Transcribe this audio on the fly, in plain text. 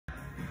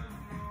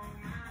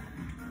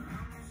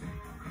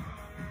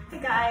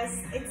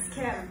guys, it's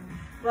Kim.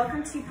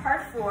 Welcome to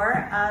part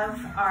 4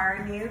 of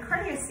our new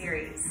cardio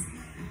series.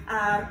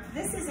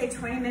 This is a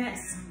 20-minute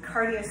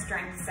cardio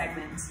strength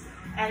segment,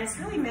 and it's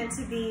really meant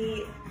to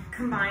be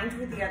combined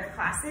with the other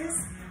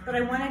classes, but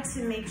I wanted to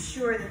make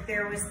sure that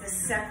there was this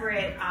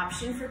separate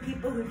option for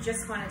people who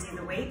just want to do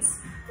the weights,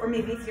 or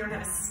maybe if you don't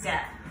have a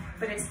step.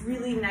 But it's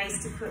really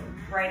nice to put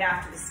right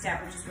after the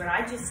step, which is what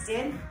I just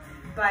did.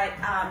 But,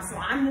 so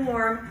I'm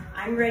warm,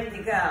 I'm ready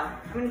to go.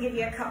 I'm gonna give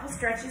you a couple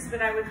stretches,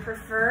 but I would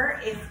prefer,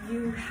 if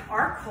you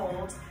are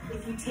cold,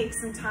 if you take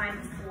some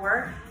time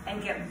before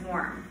and get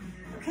warm,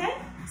 okay?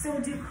 So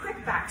we'll do a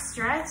quick back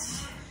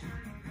stretch.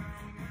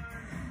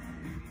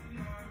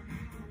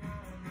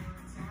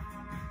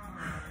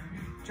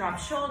 Drop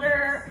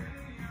shoulder,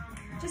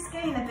 just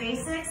getting the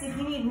basics. If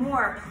you need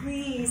more,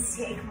 please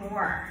take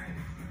more.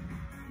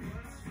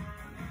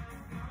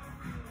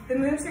 The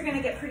moves are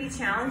gonna get pretty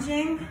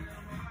challenging.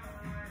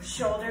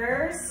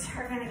 Shoulders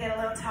are gonna get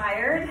a little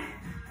tired.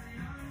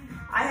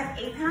 I have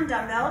 8-pound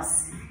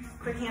dumbbells,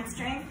 quick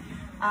hamstring.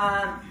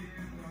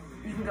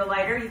 You can go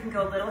lighter, you can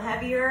go a little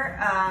heavier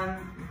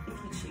if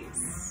you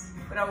choose.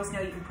 But always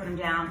know you can put them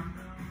down,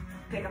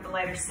 pick up a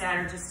lighter set,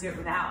 or just do it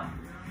without.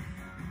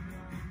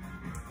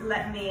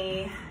 Let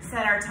me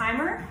set our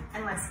timer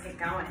and let's get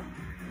going.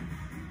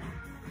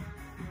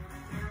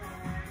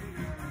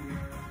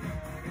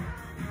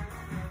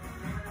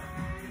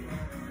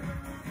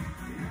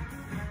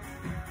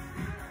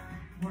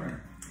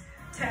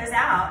 Toes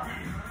out,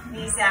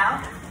 knees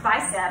out,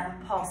 bicep,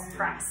 pulse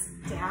press.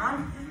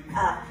 Down,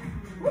 up.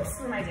 Whoops,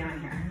 what am I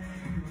doing here?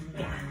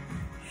 Yeah.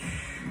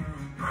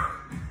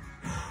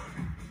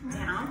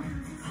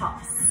 Down,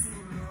 pulse.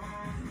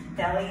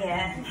 Belly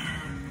in.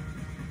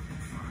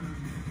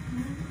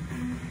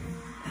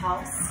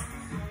 Pulse.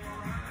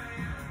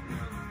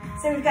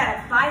 So we've got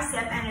a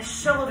bicep and a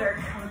shoulder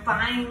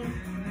combined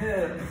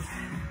move.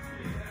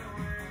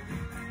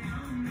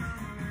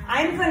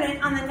 I'm gonna,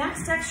 on the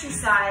next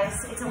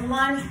exercise, it's a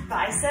lunge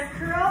bicep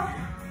curl.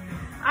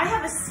 I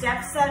have a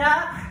step set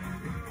up,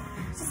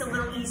 it's just a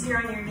little easier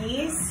on your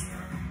knees,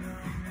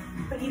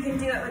 but you can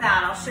do it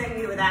without. I'll show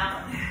you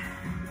without.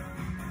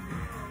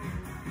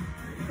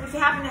 But if you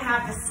happen to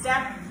have the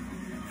step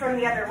from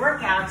the other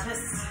workout,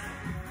 just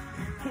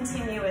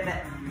continue with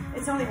it.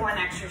 It's only one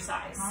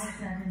exercise 5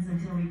 seconds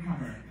until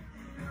recover.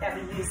 That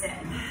we use it.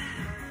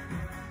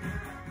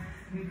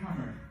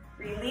 Recover.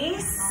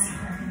 Release. 5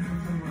 seconds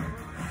until work.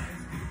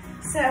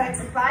 So it's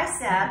a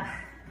bicep,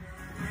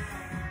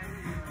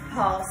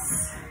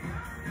 pulse,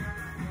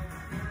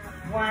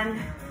 1,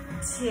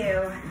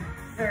 2,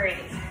 3.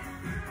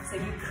 So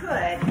you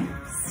could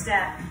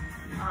step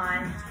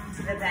on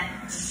to the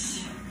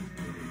bench,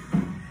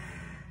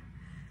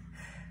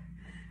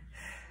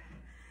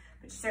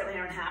 but you certainly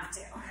don't have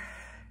to.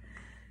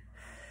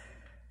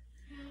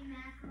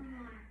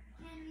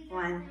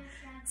 1,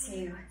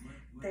 2,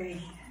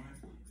 3.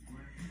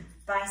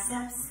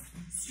 Biceps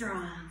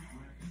strong.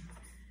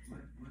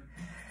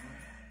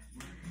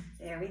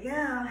 There we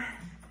go.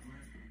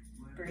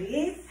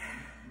 Breathe.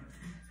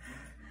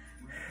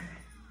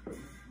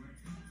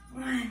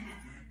 1,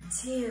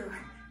 2,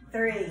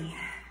 3.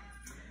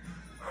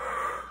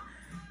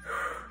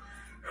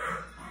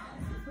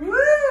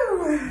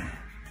 Woo!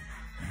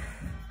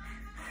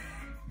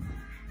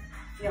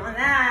 Feeling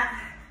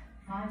that.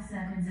 5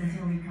 seconds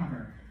until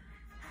recover.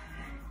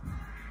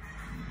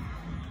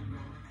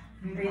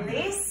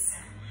 Release.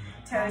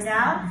 Toes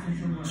out.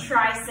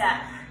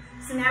 Tricep.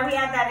 So now we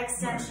add that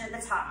extension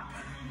at the top.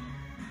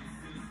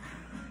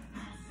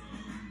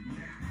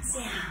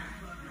 Down,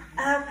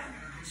 up,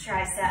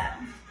 tricep.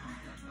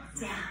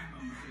 Down,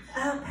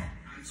 up,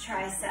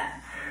 tricep.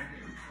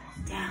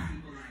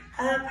 Down,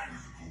 up,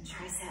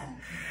 tricep.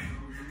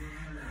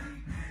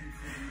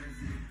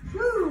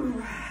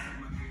 Woo!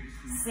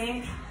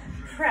 Sink,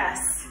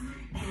 press,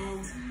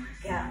 and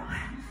go.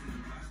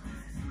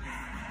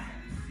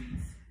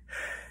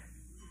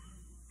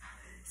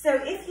 So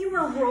if you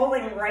were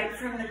rolling right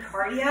from the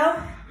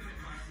cardio,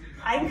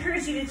 I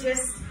encourage you to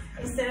just,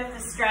 instead of the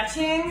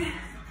stretching,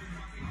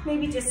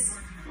 maybe just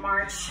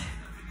march,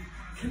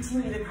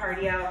 continue the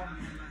cardio,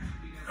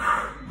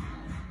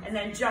 and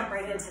then jump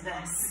right into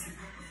this.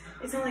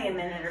 It's only a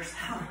minute or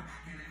so.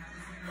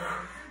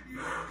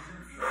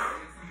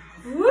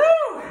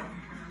 Woo!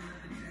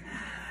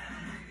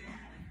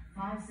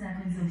 5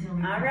 seconds until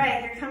recover. All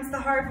right, here comes the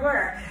hard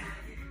work.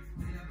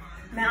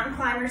 Mountain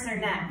climbers are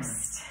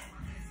next.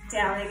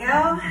 Down we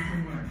go.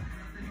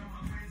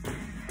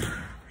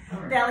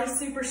 Belly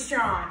super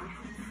strong.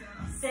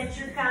 Set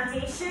your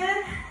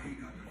foundation.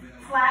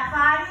 Flat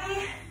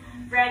body.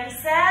 Ready,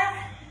 set,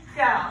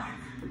 go.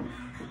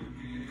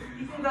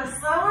 You can go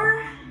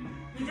slower.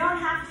 You don't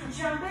have to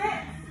jump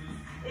it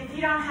if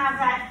you don't have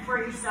that for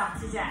yourself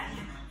today.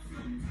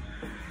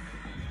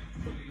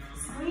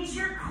 Squeeze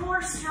your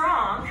core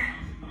strong.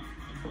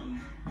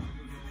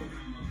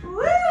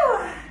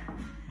 Woo!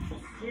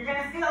 You're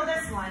gonna feel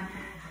this one.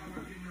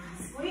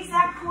 Squeeze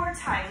that core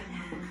tight.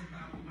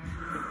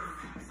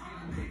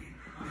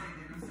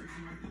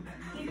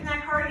 Keeping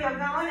that cardio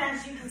going,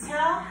 as you can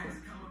tell.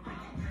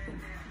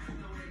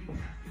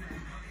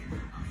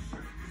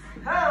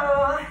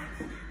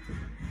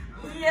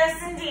 Yes,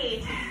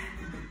 indeed.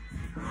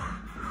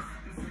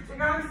 We're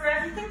going for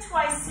everything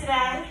twice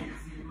today.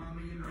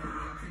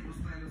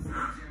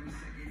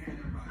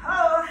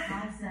 Oh.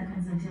 5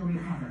 seconds until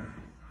recover.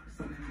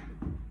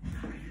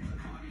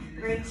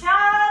 Great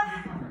job.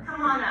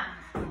 Come on up.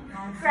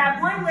 Grab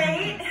one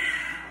weight.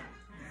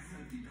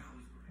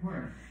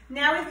 Work.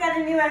 Now we've got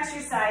a new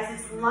exercise.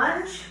 It's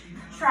lunge,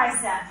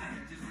 tricep.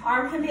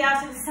 Arm can be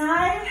out to the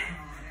side.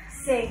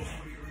 Sink,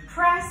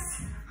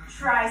 press,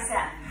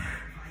 tricep.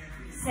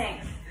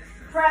 Sink,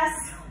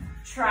 press,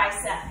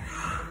 tricep.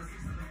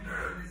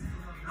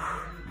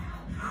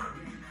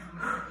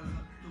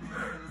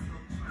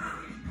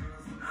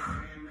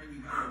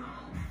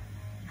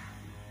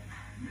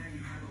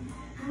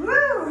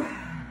 Woo!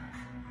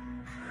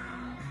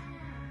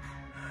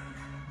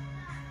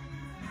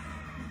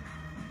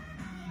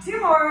 Two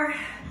more.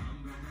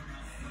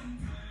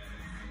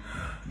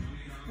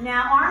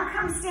 Now arm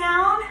comes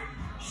down,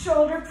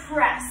 shoulder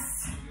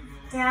press.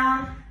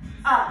 Down,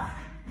 up,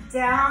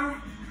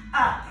 down,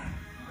 up.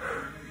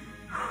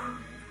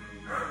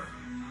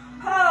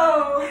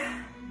 Oh.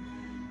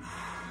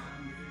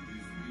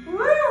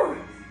 Woo!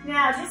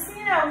 Now, just so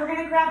you know, we're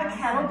gonna grab a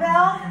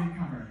kettlebell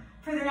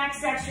for the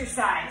next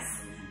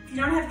exercise. If you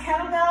don't have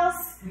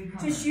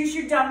kettlebells, just use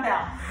your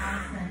dumbbell.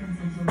 5 seconds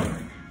until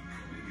work.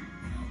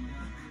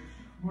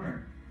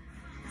 Work.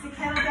 It's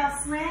a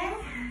kettlebell swing.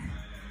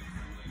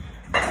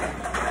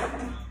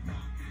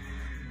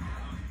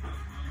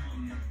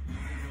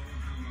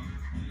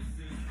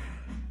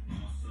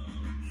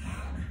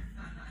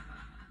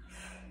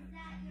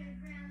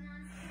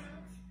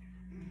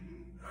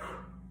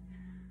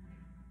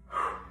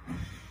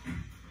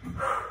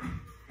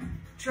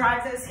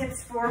 Drive those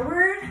hips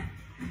forward.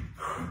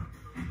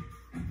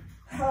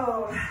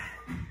 Oh,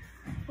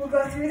 we'll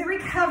go through the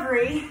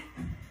recovery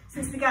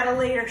since we got a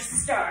later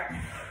start.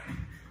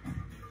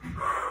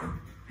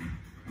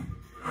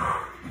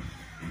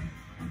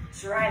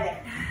 Drive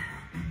it.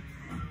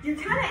 You're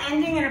kind of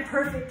ending in a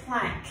perfect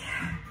plank.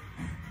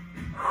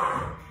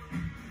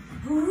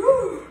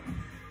 Woo.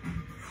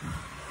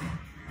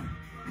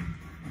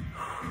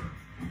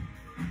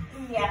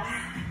 Yeah.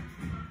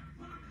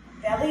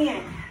 Belly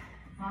in.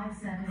 5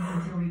 seconds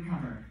until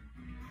recover.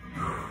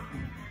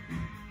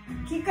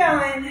 Keep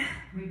going.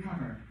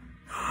 Recover.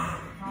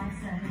 5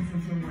 seconds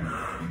until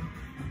work.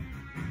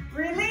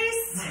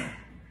 Release.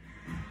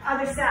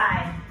 Other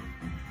side.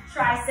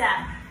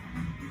 Tricep.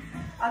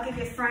 I'll give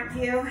you a front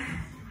view.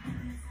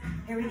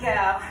 Here we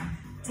go.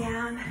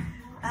 Down,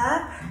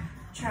 up,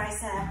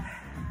 tricep.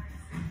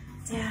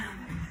 Down,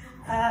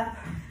 up,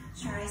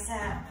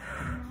 tricep.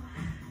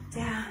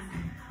 Down.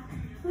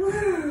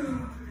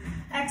 Woo.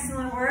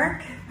 Excellent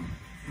work.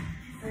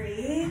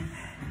 Breathe.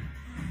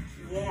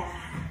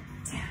 Yeah.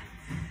 Down,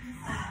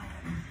 up.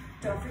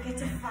 Don't forget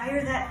to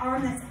fire that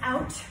arm that's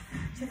out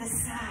to the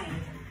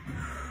side.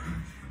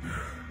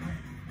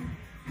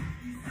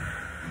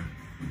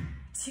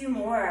 2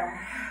 more.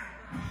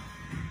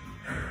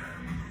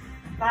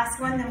 Last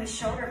one, then we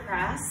shoulder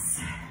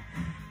press.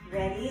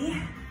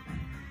 Ready?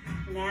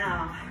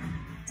 Now,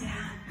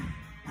 down,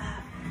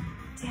 up,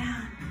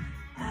 down,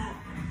 up.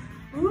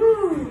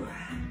 Woo!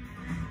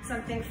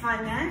 Something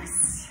fun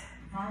next.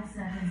 5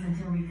 seconds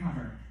until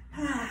recover.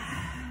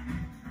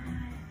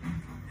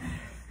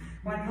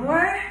 One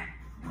more.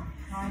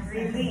 5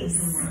 Release.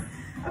 seconds until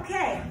work.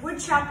 Okay, wood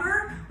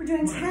chopper. We're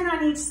doing 10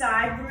 on each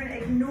side. We're gonna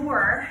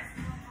ignore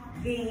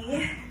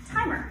the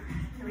timer.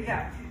 Here we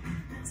go.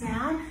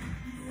 Down,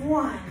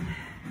 1,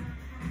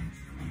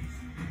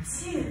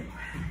 2,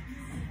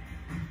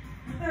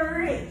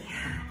 3,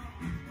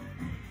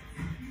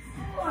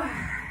 4,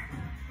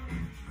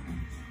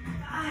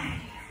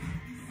 5,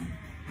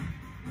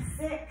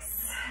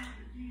 6,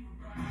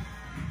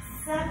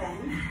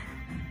 7,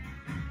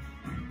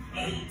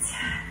 8,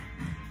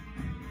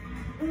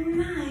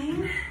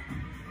 9,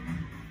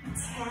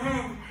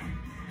 10.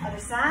 Other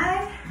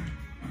side.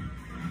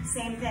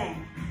 Same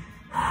thing.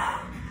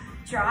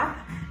 Drop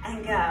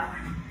and go.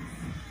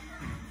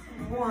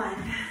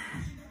 1,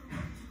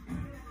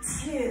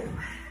 2,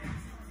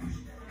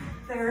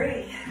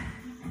 3,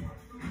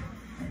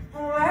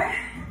 4,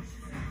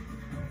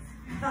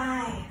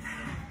 5,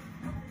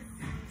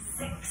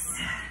 6,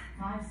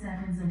 5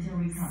 seconds until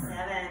recover.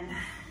 7,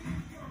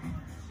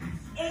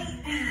 8,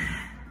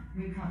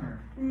 Recover.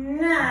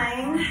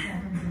 9, 5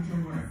 seconds until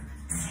work.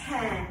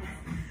 10.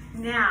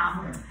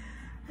 Now, Work.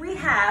 we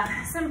have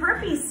some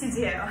burpees to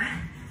do.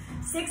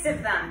 6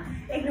 of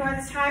them. Ignore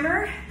the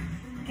timer.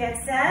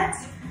 Get set.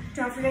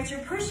 Don't forget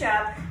your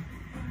push-up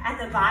at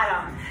the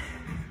bottom.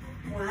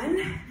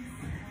 1,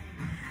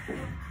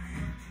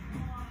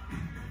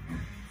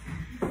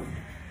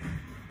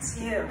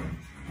 2,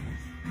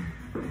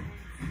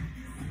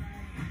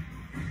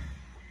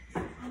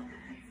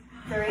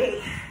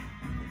 3,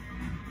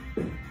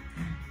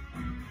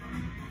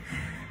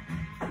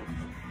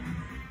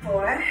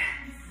 4,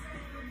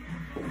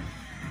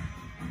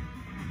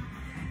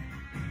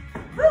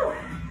 woo,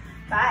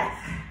 5,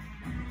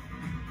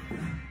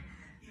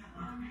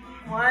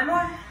 1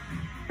 more,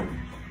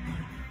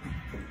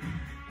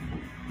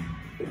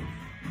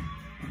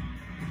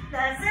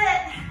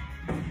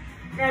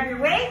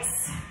 your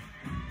weights.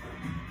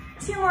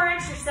 2 more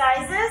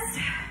exercises.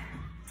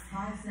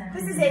 5 seconds.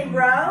 This is a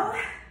row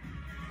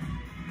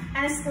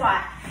and a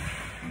squat.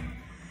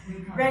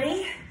 Recover.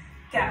 Ready?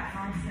 Go.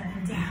 5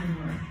 seconds Down.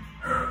 until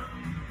work.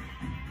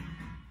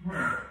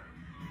 Work.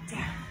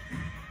 Down,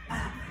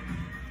 up,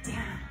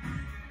 down,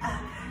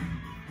 up.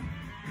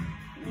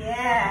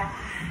 Yeah.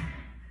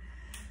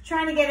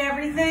 Trying to get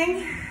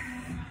everything.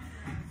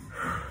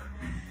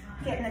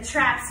 Getting the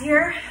traps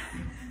here.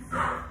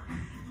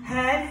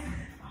 Head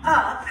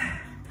up.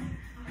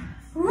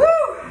 Woo!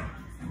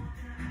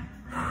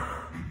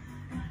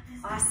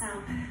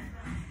 Awesome.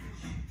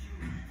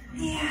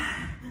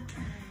 Yeah.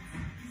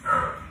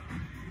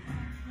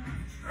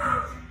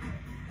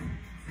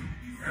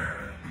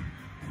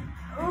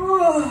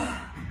 Ooh.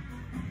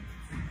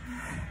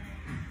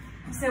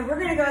 So we're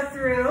gonna go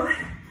through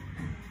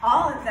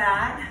all of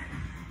that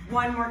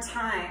one more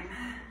time.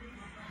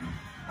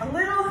 A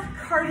little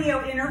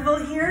cardio interval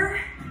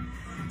here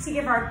to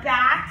give our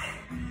back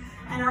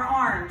and our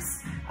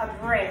arms a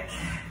break.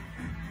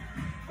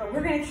 But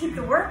we're gonna keep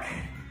the work 5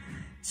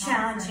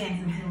 seconds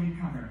challenging. until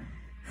recover.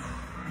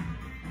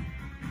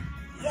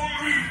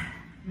 Yeah.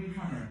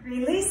 Recover.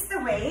 Release the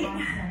weight.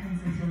 5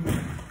 seconds until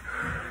work.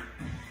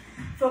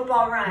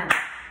 Football run.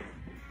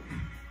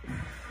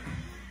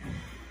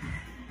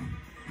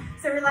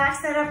 So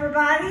relax that upper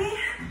body.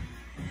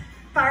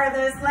 Fire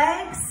those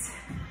legs.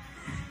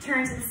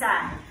 Turn to the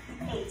side.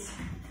 8,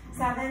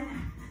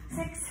 7,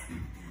 6,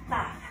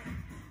 5,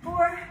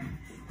 4,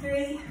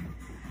 3,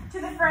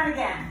 to the front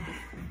again.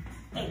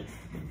 8,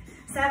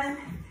 7,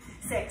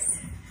 6,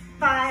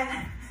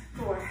 5,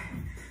 4,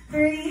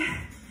 3,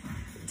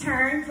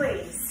 turn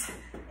please.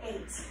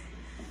 8,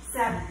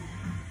 7,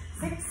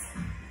 6,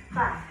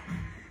 5,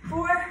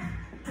 4,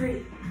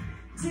 3,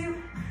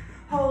 2,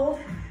 hold,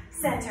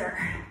 center.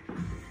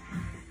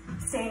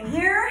 Staying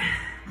here,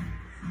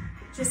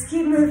 just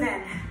keep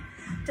moving.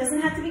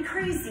 Doesn't have to be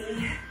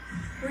crazy.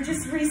 We're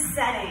just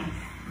resetting,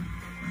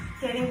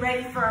 getting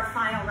ready for our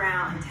final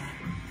round.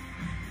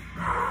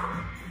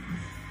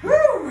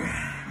 Woo!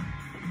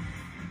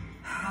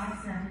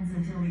 5 seconds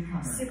until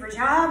recover. Super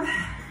job.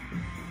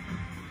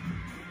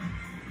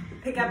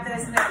 Pick up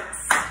those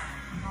notes.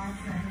 5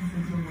 seconds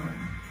until work.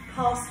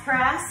 Pulse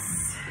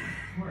press,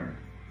 Work.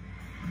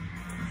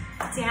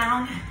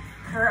 down,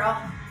 curl,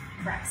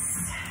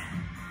 press.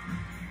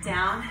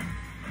 Down,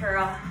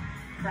 curl,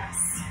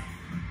 press.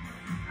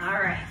 All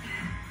right.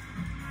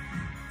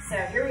 So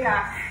here we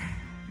are,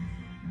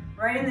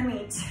 right in the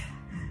meat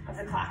of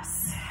the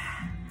class.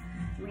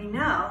 We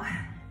know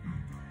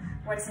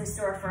what's in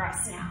store for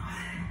us now.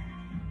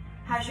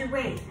 How's your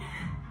weight?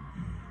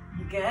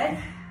 You good?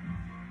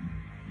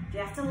 If you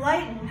have to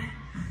lighten,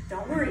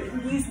 don't worry, you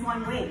can use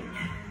one weight.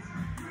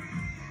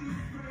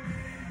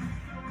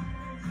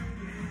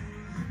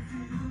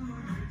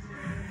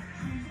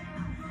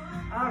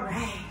 All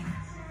right.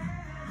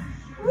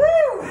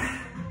 Woo!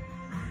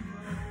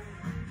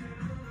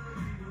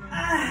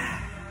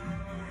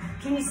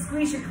 Can you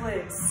squeeze your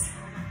glutes?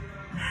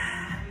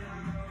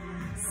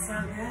 So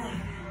good.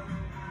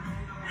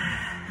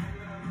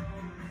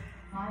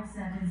 5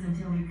 seconds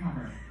until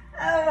recover.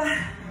 Oh.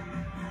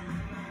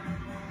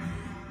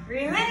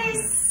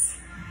 Release.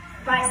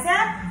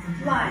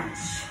 Bicep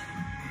lunge.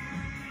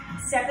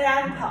 Step it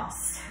out and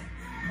pulse.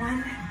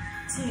 1,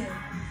 2,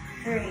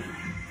 3.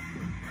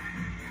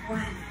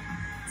 1,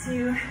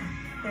 2,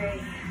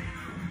 3.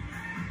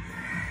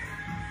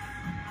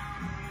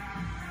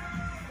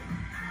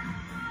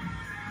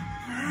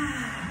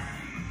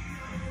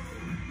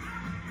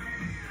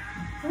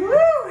 Woo!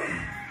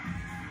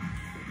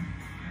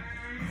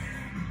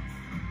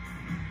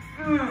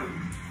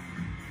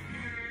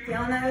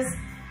 Feeling those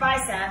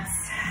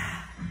biceps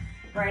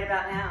right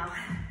about now.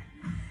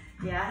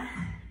 Yeah?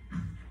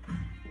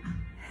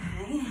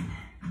 Hang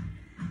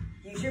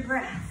in. Use your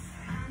breath.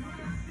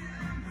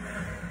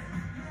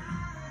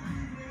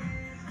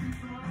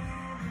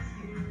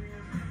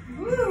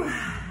 Woo!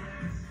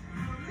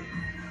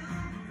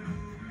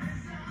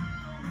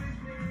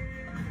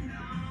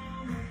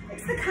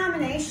 It's the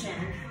combination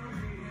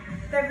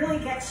that really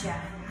gets you.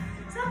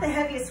 It's not the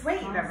heaviest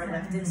weight you've ever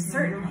lifted,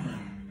 certainly.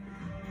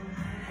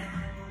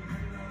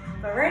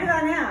 But right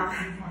about now,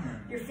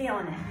 you're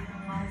feeling it.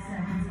 5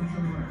 seconds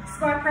until work.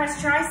 Squat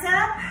press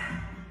tricep.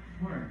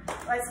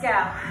 Work. Let's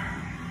go.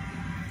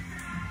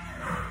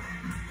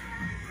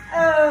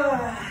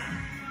 Oh.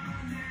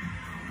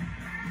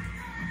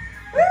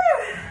 Woo!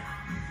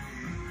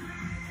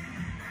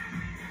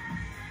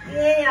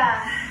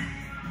 Yeah.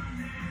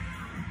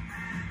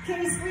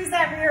 Can you squeeze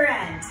that rear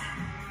end?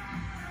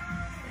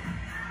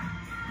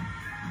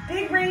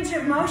 Big range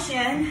of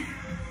motion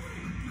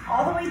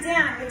all the way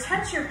down. You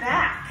touch your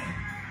back.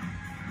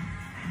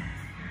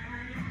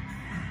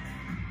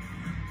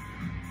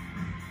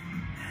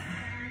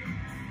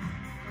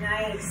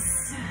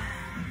 Nice.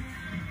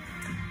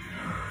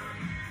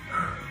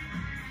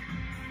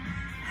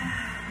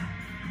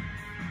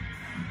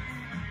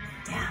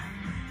 Down,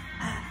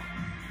 up.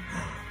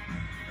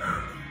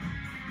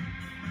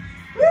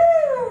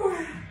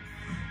 Woo!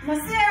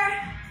 Almost there.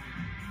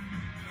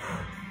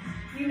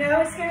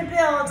 know it's gonna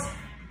build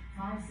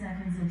 5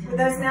 seconds until with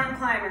those recover. mountain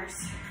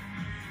climbers.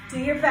 Do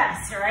your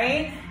best, all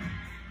right?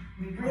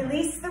 Recover.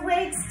 Release the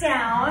weights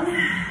down. 5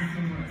 seconds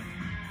until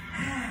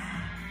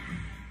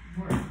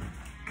work. Work.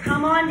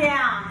 Come on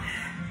down.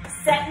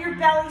 Set your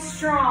belly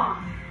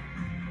strong.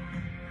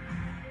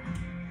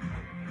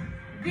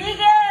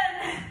 Begin.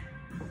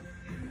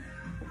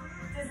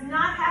 Does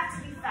not have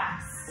to be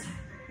fast.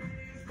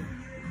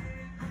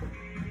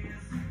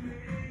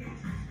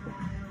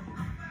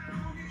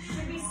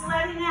 Should be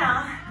sweating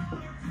out,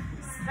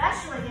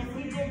 especially if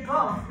you did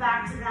both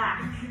back to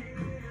back.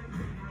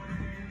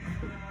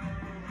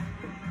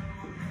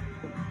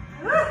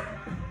 Woo.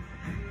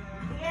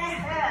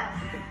 Yeah.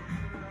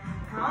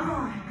 Come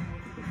on.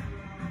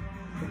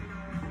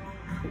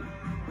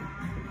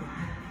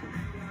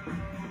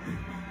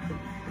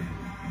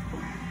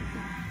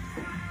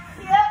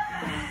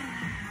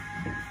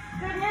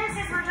 Good news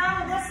is we're done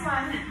with this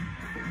one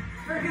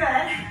for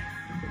good.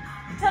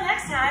 Until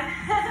next time.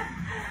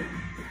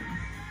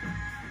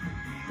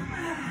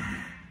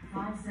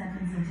 5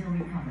 seconds until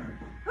recover.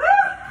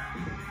 Woo!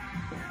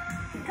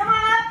 Come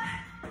on up.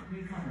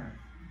 Recover.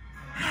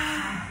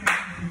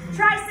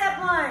 Tricep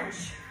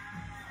lunge.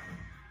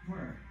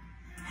 Work.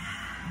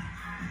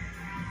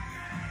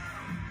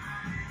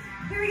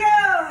 Here we go.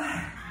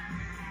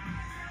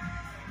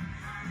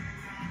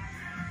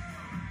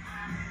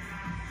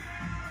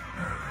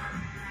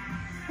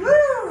 Woo!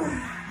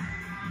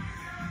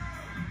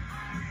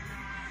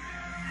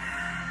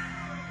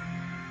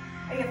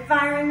 Are you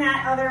firing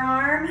that other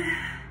arm?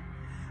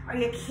 Are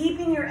you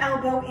keeping your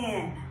elbow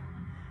in?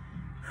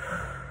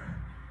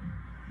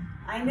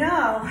 I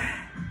know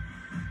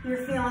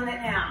you're feeling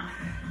it now.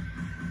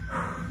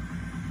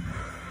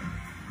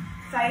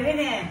 Fight it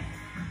in.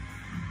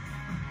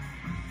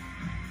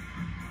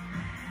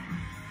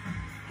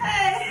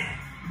 Hey,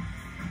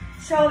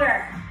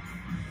 shoulder,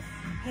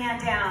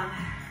 hand down.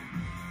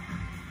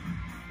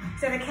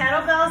 So the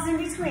kettlebell's in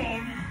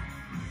between.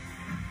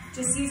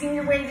 Just using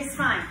your weight is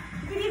fine.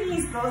 You could even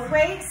use both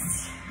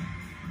weights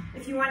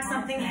if you want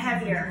something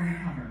heavier.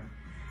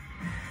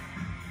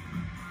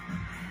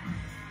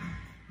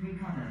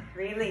 Recover.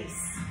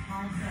 Release.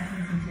 5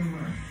 seconds until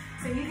work.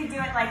 So you could do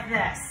it like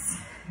this.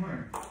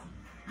 Work.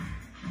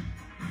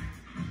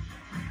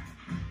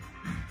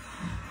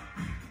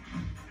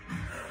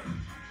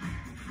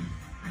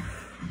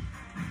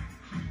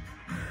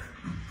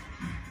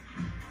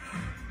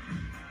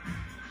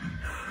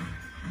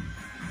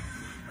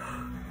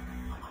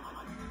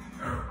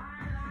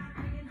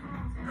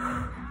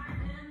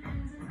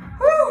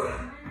 Woo!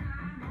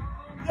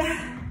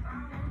 Yeah.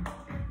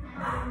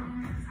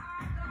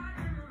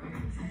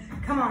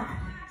 Come on.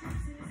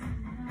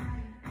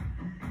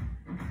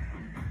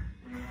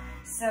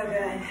 So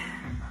good.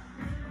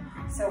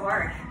 So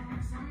hard.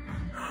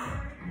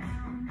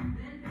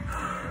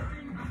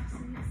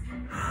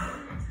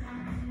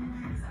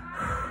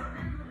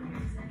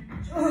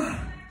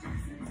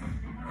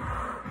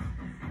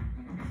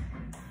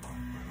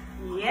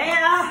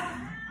 Yeah.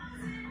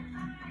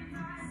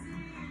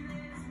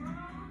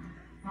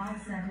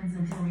 5 seconds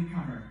until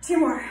recover. 2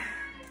 more.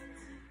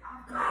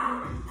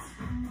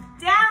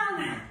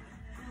 Down.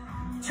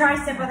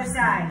 Tricep other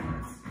side.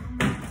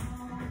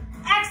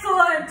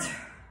 Excellent.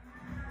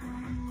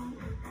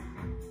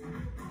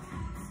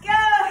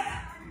 Go.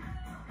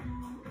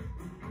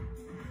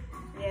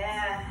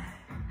 Yeah.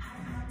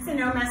 It's a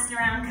no messing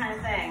around kind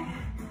of thing.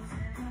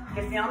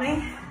 You feel me?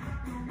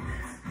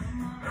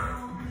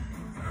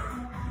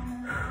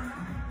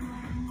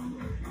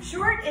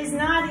 Short is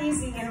not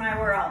easy in my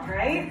world,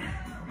 right?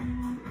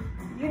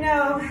 You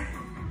know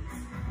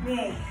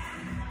me.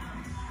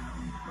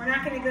 We're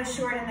not going to go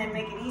short and then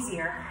make it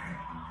easier.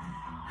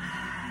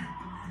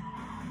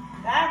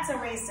 That's a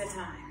waste of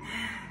time.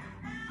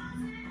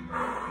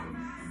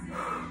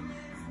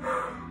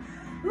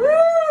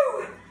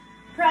 Woo!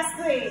 Press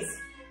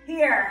please.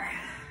 Here.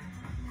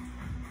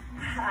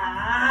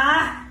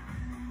 Ah.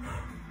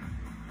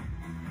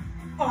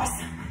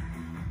 Awesome.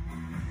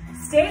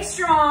 Stay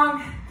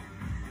strong.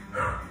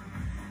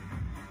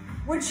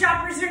 Wood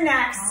choppers are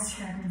next.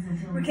 5 seconds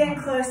until We're getting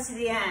recover. close to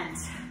the end.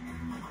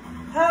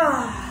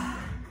 Oh.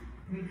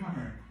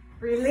 Recover.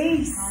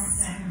 Release. 5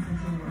 seconds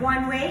until work.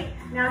 1 weight.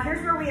 Now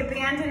here's where we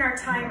abandon our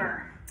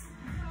timer.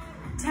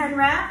 10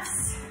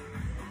 reps.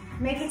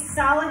 Make it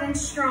solid and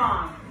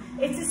strong.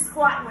 It's a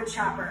squat wood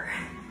chopper.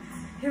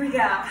 Here we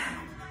go.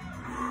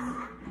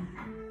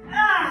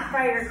 Ah,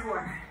 fire your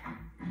core.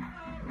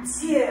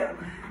 2,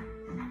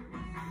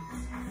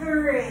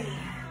 3,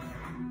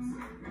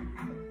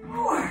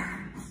 4,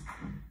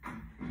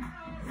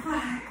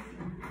 5,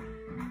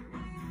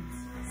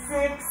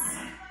 6,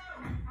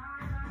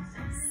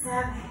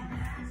 7,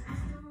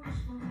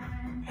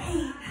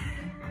 8,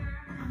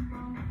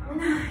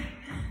 9.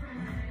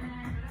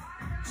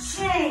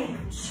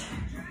 Change.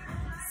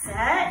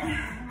 Set.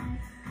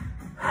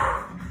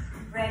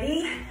 Ready?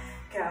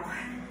 Go.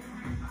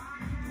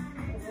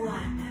 1,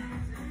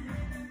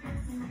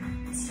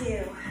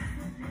 2,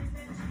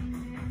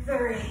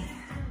 3,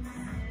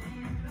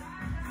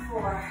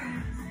 4,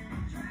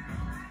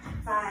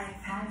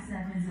 5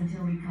 seconds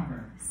until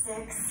recover.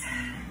 6,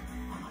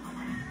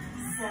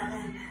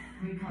 7,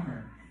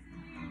 Recover.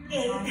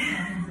 8, 5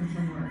 seconds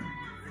until work.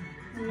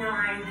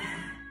 9.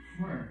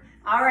 Work.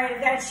 All right,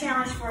 I've got a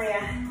challenge for you.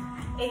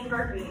 8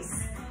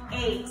 burpees.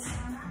 8.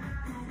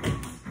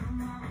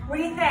 What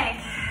do you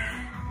think?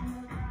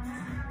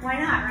 Why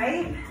not,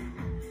 right?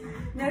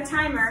 No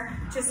timer,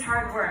 just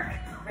hard work.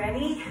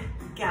 Ready?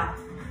 Go.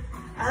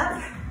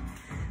 Up,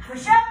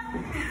 push up.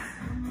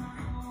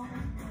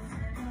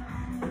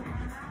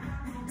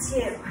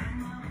 2.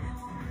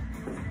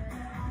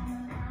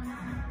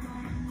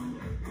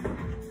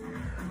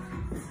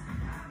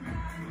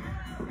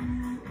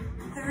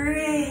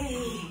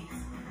 3.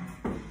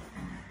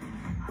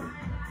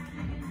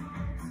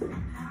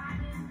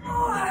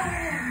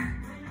 4.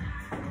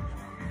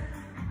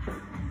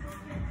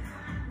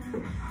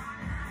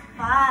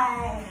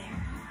 5.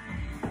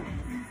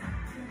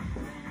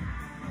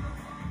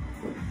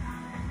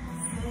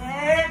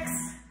 6.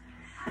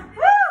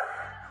 Woo!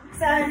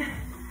 7.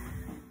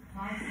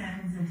 5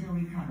 seconds until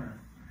recover.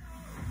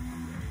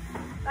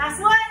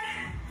 Last one.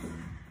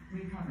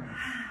 Recover.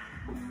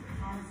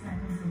 5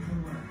 seconds until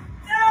work.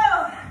 Go.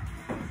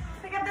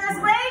 Pick up those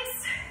weights.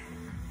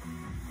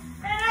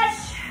 Finish.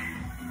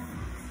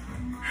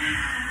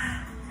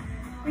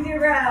 With your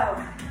row.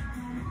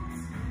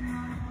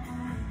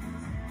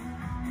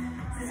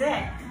 This is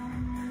it.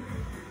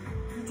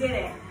 You did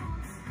it.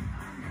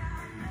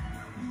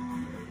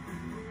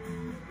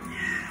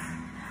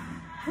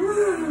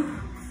 Whew.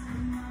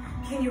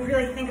 Can you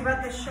really think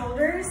about the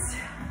shoulders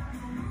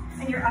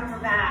and your upper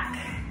back?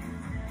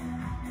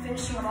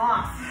 Finishing them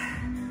off.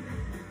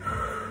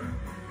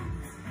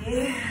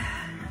 Yeah.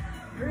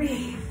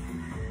 Breathe.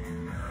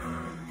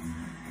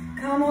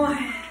 Come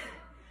on.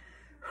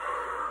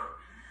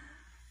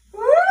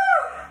 Woo!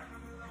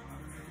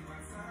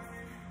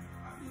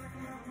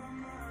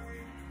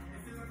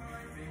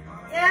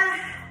 Yeah.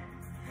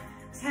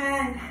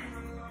 10.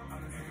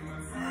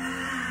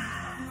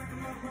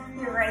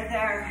 You're right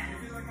there.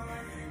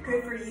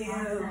 Good for you. 5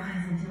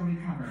 seconds until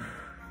recover.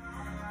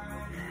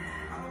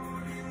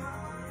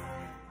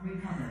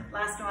 Recover.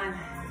 Last one.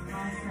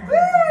 5 seconds. Woo!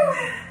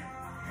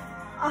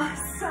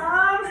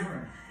 Awesome.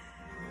 Work.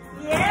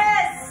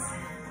 Yes.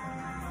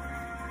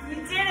 You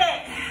did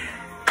it.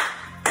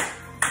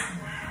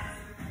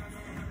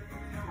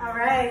 All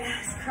right,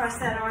 let's cross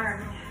that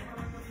arm.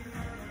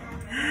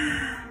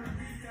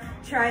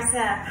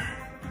 Tricep.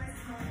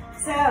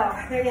 So,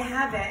 there you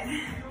have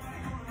it.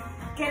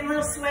 Getting a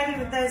little sweaty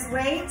with those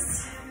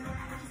weights.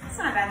 It's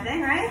not a bad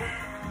thing, right?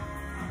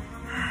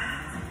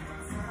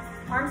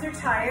 Arms are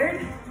tired,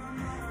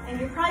 and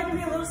you're probably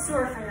gonna be a little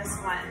sore from this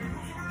one.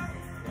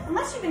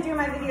 Unless you've been doing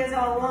my videos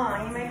all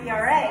along, you might be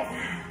all right.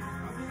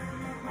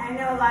 I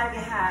know a lot of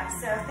you have,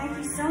 so thank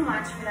you so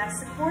much for that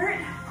support.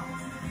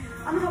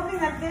 I'm hoping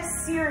that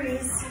this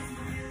series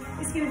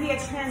is gonna be a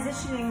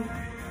transitioning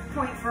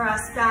point for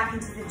us back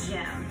into the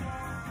gym.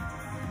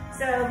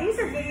 So these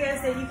are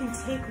videos that you can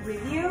take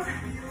with you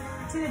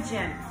to the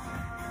gym.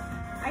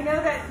 I know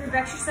that group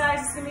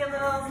exercise is gonna be a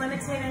little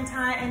limited in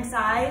time and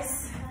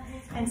size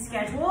and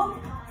schedule.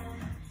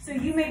 So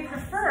you may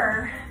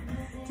prefer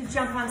to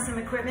jump on some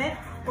equipment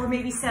or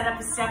maybe set up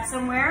a step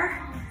somewhere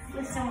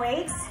with some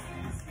weights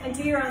and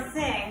do your own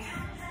thing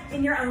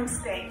in your own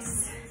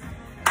space.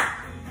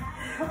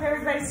 Hope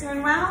everybody's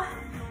doing well.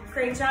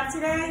 Great job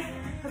today.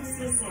 Hope to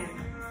see you soon.